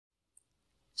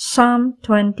Psalm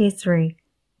 23.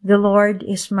 The Lord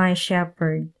is my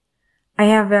shepherd. I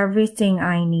have everything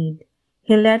I need.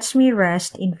 He lets me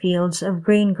rest in fields of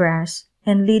green grass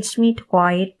and leads me to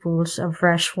quiet pools of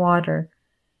fresh water.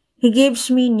 He gives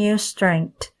me new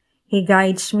strength. He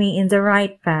guides me in the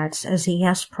right paths as He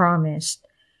has promised.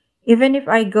 Even if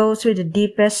I go through the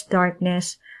deepest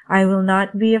darkness, I will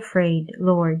not be afraid,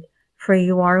 Lord, for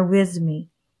You are with me.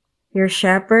 Your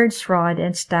shepherd's rod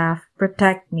and staff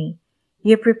protect me.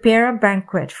 You prepare a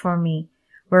banquet for me,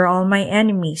 where all my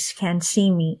enemies can see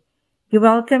me. You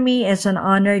welcome me as an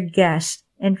honored guest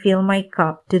and fill my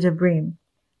cup to the brim.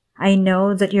 I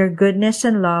know that Your goodness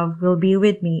and love will be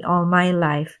with me all my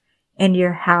life, and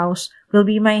Your house will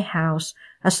be my house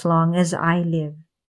as long as I live.